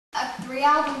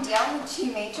3-album deal in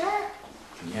G major?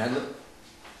 Can you handle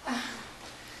it?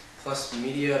 Plus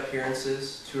media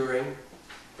appearances, touring,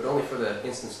 but only for the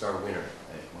Instant Star winner.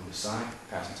 Hey, when you sign,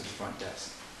 pass it to the front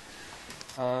desk.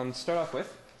 Start off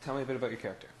with, tell me a bit about your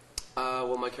character.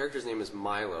 Well, my character's name is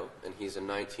Milo, and he's a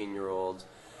 19-year-old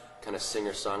kind of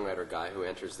singer-songwriter guy who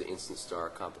enters the Instant Star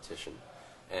competition.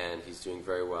 And he's doing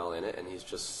very well in it, and he's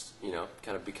just, you know,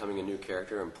 kind of becoming a new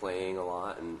character and playing a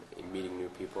lot and meeting new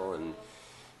people and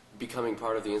becoming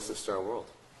part of the Instant Star world.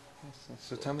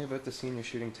 So tell me about the scene you're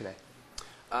shooting today.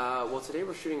 Well, today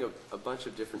we're shooting a bunch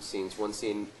of different scenes. One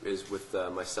scene is with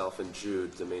myself and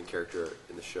Jude, the main character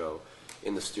in the show,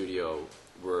 in the studio.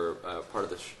 We're part of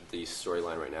the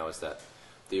storyline right now is that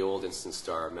the old Instant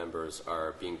Star members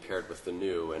are being paired with the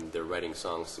new, and they're writing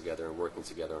songs together and working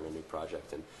together on a new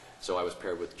project. And so I was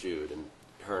paired with Jude, and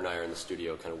her and I are in the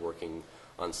studio kind of working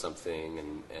on something,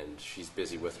 and she's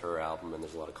busy with her album, and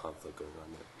there's a lot of conflict going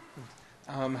on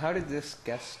there. How did this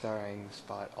guest starring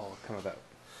spot all come about?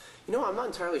 You know, I'm not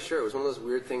entirely sure. It was one of those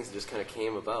weird things that just kind of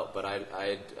came about, but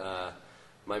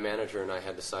my manager and I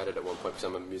had decided at one point, because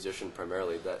I'm a musician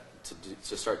primarily, that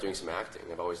to start doing some acting.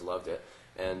 I've always loved it.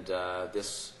 And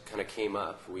this kind of came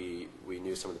up. We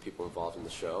knew some of the people involved in the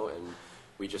show, and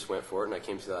we just went for it, and I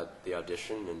came to the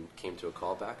audition and came to a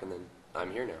callback, and then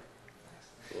I'm here now.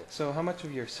 Yeah. So how much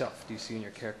of yourself do you see in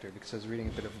your character? Because I was reading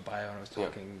a bit of a bio, and I was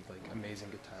talking like amazing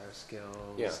guitar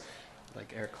skills,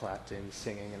 like Eric Clapton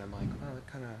singing, and I'm like, well, it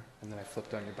kind of... And then I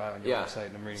flipped on your bio on your website,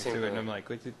 and I'm reading through it, and I'm like,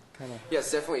 wait, it kind of... Yeah,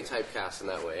 it's definitely typecast in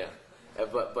that way, yeah.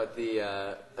 But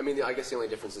the... I mean, I guess the only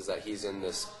difference is that he's in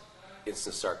this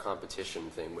Instant Star competition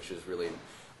thing, which is really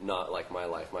not like my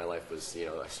life. My life was, you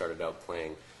know, I started out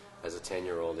playing as a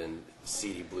 10-year-old in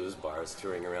seedy blues bars,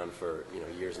 touring around for, you know,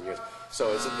 years and years.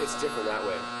 So it's different that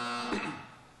way.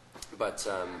 But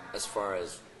as far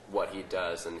as what he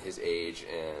does and his age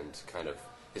and kind of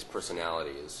his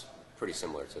personality is pretty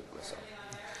similar to myself.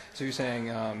 So you're saying,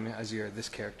 as this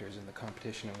character is in the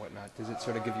competition and whatnot, does it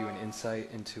sort of give you an insight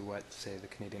into what, say, the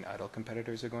Canadian Idol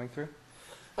competitors are going through?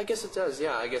 I guess it does,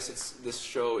 yeah. I guess this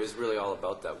show is really all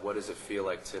about that. What does it feel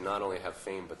like to not only have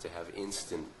fame, but to have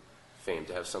instant fame,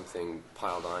 to have something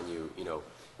piled on you, you know,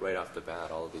 right off the bat,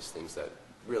 all of these things that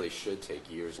really should take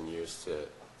years and years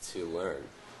to learn.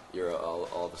 You're all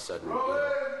of a sudden, you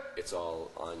know, it's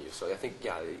all on you. So I think,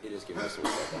 yeah, it is giving me some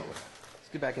insight that way. Let's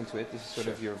get back into it. This is sort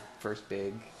of your first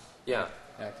big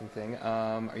acting thing.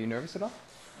 Are you nervous at all?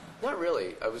 Not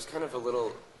really. I was kind of a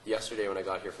little... Yesterday when I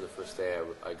got here for the first day,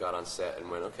 I got on set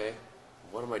and went, okay,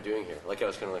 what am I doing here? Like I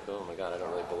was kind of like, oh my God, I don't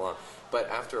really belong. But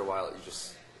after a while,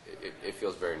 it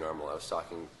feels very normal. I was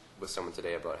talking with someone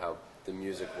today about how the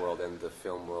music world and the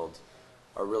film world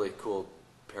are really cool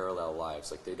parallel lives.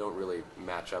 Like they don't really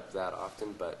match up that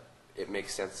often, but it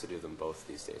makes sense to do them both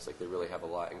these days. Like they really have a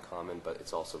lot in common, but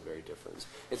it's also very different.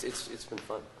 It's been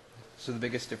fun. So the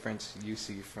biggest difference you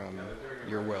see from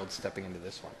your world stepping into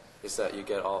this one is that you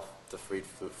get all the free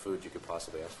food you could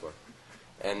possibly ask for.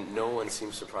 And no one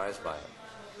seems surprised by it.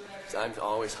 So I'm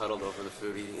always huddled over the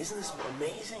food eating, isn't this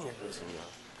amazing? It was, you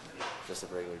know, just a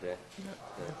regular day. Yeah.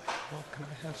 Well, can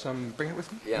I have some? Bring it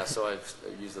with me? Yeah, so I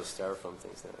use those styrofoam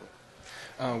things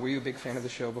now. Were you a big fan of the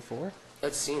show before?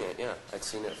 I'd seen it, yeah. I'd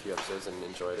seen it a few episodes and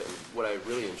enjoyed it. And what I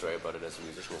really enjoy about it as a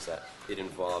musician is that it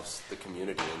involves the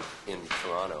community in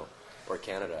Toronto, or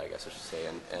Canada, I guess I should say,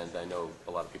 and I know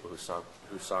a lot of people who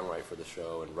songwrite for the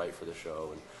show and write for the show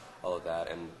and all of that.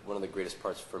 And one of the greatest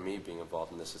parts for me being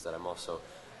involved in this is that I'm also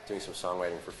doing some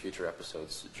songwriting for future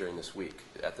episodes during this week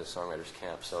at the songwriters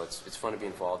camp. So it's fun to be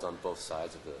involved on both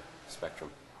sides of the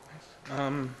spectrum.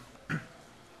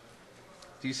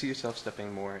 Do you see yourself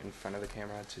stepping more in front of the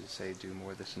camera to, say, do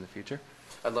more of this in the future?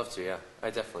 I'd love to, yeah. I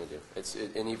definitely do.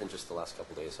 And even just the last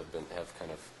couple of days have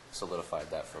kind of solidified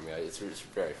that for me. It's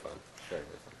very fun. Very,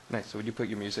 very fun. Nice. So would you put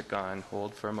your music on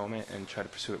hold for a moment and try to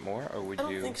pursue it more, or would you...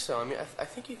 I don't think so. I mean, I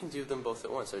think you can do them both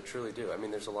at once. I truly do. I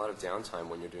mean, there's a lot of downtime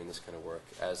when you're doing this kind of work,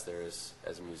 as there is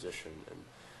as a musician. And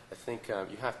I think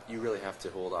you really have to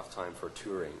hold off time for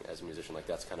touring as a musician. Like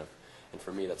that's kind of... And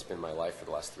for me, that's been my life for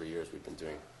the last 3 years. We've been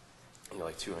doing, you know,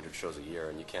 like 200 shows a year,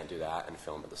 and you can't do that and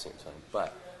film at the same time.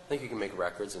 But I think you can make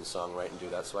records and songwrite and do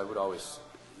that, so I would always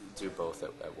do both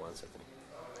at once, I think.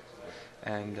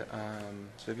 And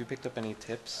so have you picked up any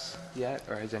tips yet,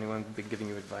 or has anyone been giving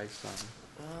you advice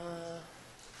on?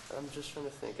 I'm just trying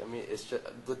to think. I mean, it's just,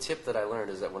 the tip that I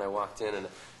learned is that when I walked in and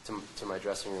to my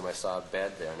dressing room, I saw a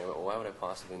bed there, and I went, well, why would I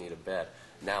possibly need a bed?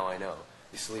 Now I know.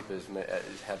 You sleep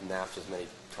have naps as many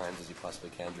times as you possibly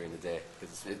can during the day.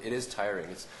 It is tiring.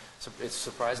 It's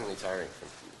surprisingly tiring.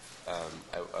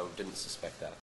 I didn't suspect that.